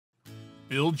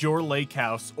Build your lake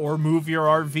house or move your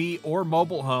RV or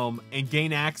mobile home and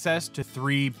gain access to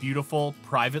 3 beautiful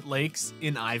private lakes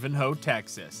in Ivanhoe,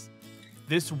 Texas.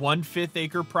 This 1/5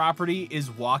 acre property is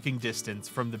walking distance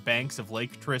from the banks of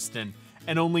Lake Tristan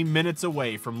and only minutes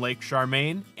away from Lake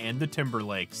Charmaine and the Timber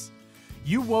Lakes.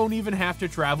 You won't even have to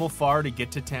travel far to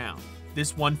get to town.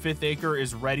 This 1/5 acre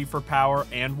is ready for power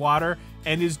and water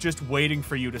and is just waiting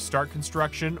for you to start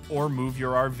construction or move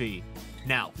your RV.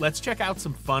 Now, let's check out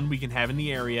some fun we can have in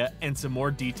the area and some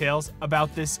more details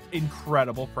about this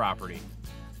incredible property.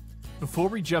 Before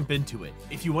we jump into it,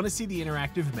 if you want to see the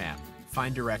interactive map,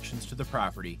 find directions to the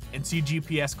property, and see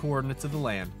GPS coordinates of the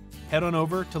land, head on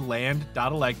over to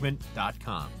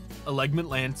land.elegment.com. Elegment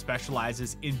Land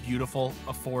specializes in beautiful,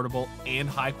 affordable, and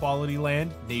high-quality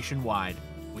land nationwide,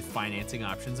 with financing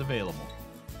options available.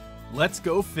 Let's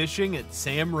go fishing at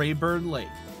Sam Rayburn Lake,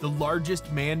 the largest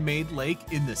man-made lake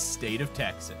in the state of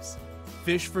Texas.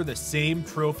 Fish for the same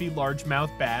trophy largemouth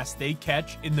bass they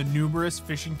catch in the numerous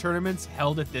fishing tournaments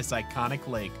held at this iconic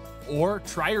lake, or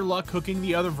try your luck hooking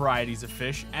the other varieties of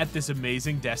fish at this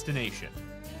amazing destination.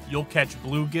 You'll catch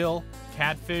bluegill,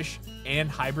 catfish,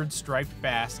 and hybrid striped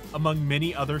bass, among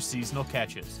many other seasonal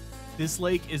catches. This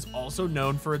lake is also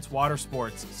known for its water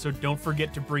sports, so don't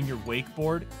forget to bring your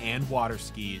wakeboard and water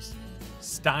skis.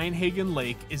 Steinhagen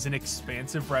Lake is an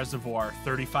expansive reservoir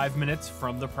 35 minutes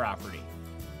from the property.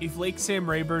 If Lake Sam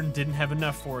Rayburn didn't have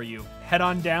enough for you, head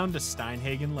on down to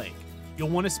Steinhagen Lake. You'll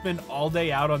want to spend all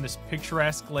day out on this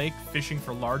picturesque lake fishing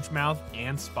for largemouth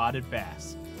and spotted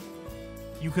bass.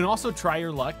 You can also try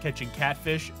your luck catching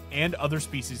catfish and other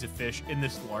species of fish in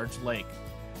this large lake.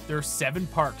 There are 7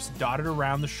 parks dotted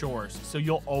around the shores, so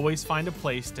you'll always find a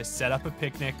place to set up a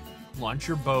picnic, launch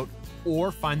your boat,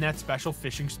 or find that special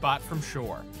fishing spot from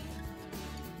shore.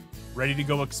 Ready to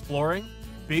go exploring?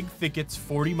 Big Thicket's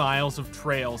 40 miles of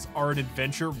trails are an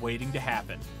adventure waiting to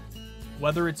happen.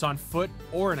 Whether it's on foot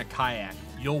or in a kayak,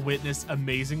 you'll witness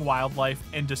amazing wildlife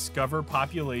and discover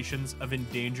populations of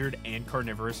endangered and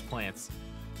carnivorous plants.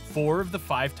 4 of the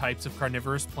 5 types of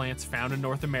carnivorous plants found in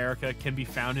North America can be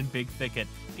found in Big Thicket,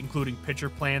 including pitcher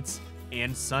plants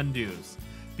and sundews.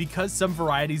 Because some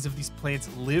varieties of these plants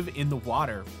live in the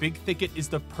water, Big Thicket is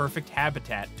the perfect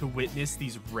habitat to witness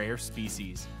these rare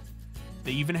species.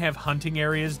 They even have hunting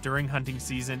areas during hunting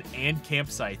season and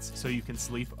campsites so you can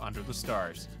sleep under the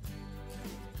stars.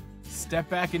 Step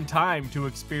back in time to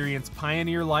experience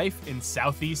pioneer life in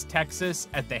Southeast Texas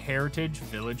at the Heritage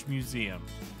Village Museum.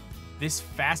 This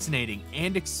fascinating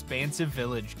and expansive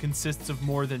village consists of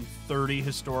more than 30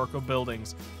 historical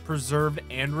buildings preserved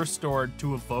and restored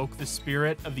to evoke the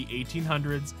spirit of the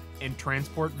 1800s and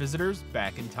transport visitors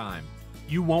back in time.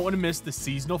 You won't want to miss the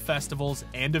seasonal festivals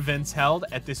and events held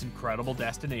at this incredible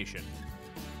destination.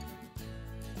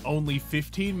 Only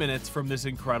 15 minutes from this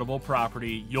incredible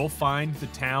property, you'll find the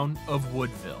town of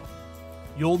Woodville.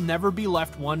 You'll never be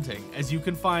left wanting, as you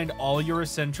can find all your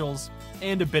essentials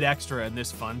and a bit extra in this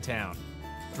fun town.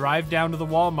 Drive down to the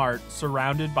Walmart,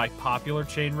 surrounded by popular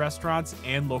chain restaurants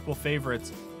and local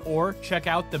favorites, or check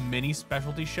out the many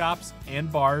specialty shops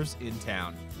and bars in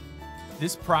town.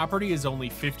 This property is only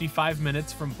 55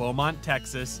 minutes from Beaumont,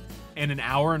 Texas, and 1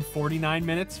 hour and 49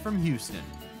 minutes from Houston.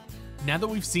 Now that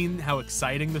we've seen how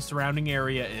exciting the surrounding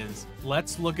area is,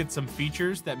 let's look at some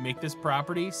features that make this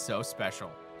property so special.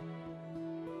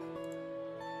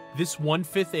 This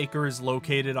 1/5 acre is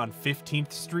located on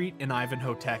 15th Street in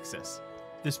Ivanhoe, Texas.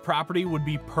 This property would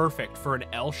be perfect for an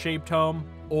L-shaped home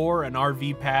or an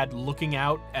RV pad looking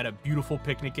out at a beautiful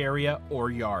picnic area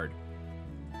or yard.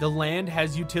 The land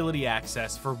has utility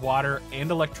access for water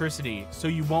and electricity, so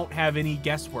you won't have any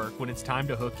guesswork when it's time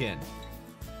to hook in.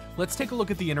 Let's take a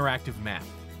look at the interactive map.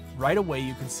 Right away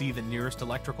you can see the nearest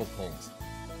electrical poles.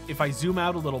 If I zoom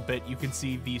out a little bit, you can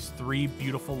see these 3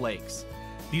 beautiful lakes.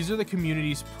 These are the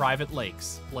community's private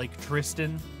lakes, Lake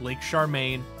Tristan, Lake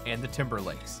Charmaine, and the Timber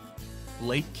Lakes.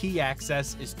 Lake key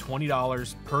access is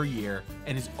 $20 per year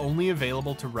and is only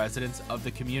available to residents of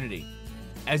the community.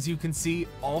 As you can see,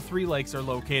 all 3 lakes are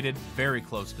located very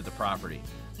close to the property.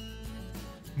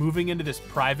 Moving into this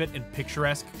private and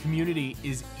picturesque community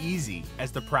is easy,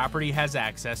 as the property has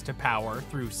access to power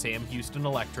through Sam Houston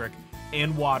Electric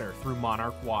and water through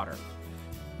Monarch Water.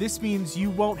 This means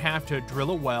you won't have to drill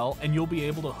a well, and you'll be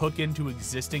able to hook into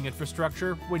existing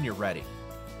infrastructure when you're ready.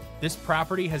 This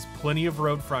property has plenty of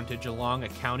road frontage along a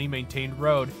county-maintained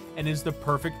road and is the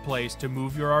perfect place to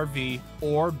move your RV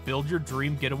or build your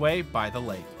dream getaway by the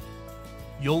lake.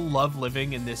 You'll love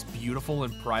living in this beautiful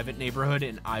and private neighborhood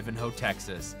in Ivanhoe,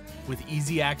 Texas. With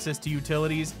easy access to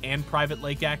utilities and private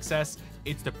lake access,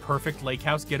 it's the perfect lake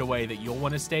house getaway that you'll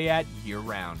want to stay at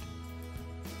year-round.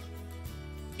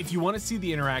 If you want to see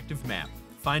the interactive map,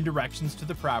 find directions to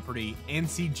the property, and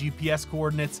see GPS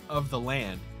coordinates of the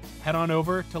land, head on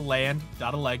over to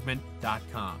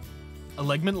land.elegment.com.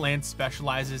 Elegment Land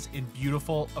specializes in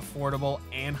beautiful, affordable,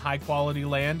 and high-quality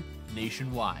land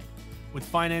nationwide, with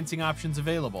financing options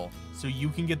available so you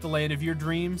can get the land of your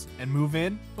dreams and move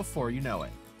in before you know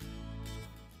it.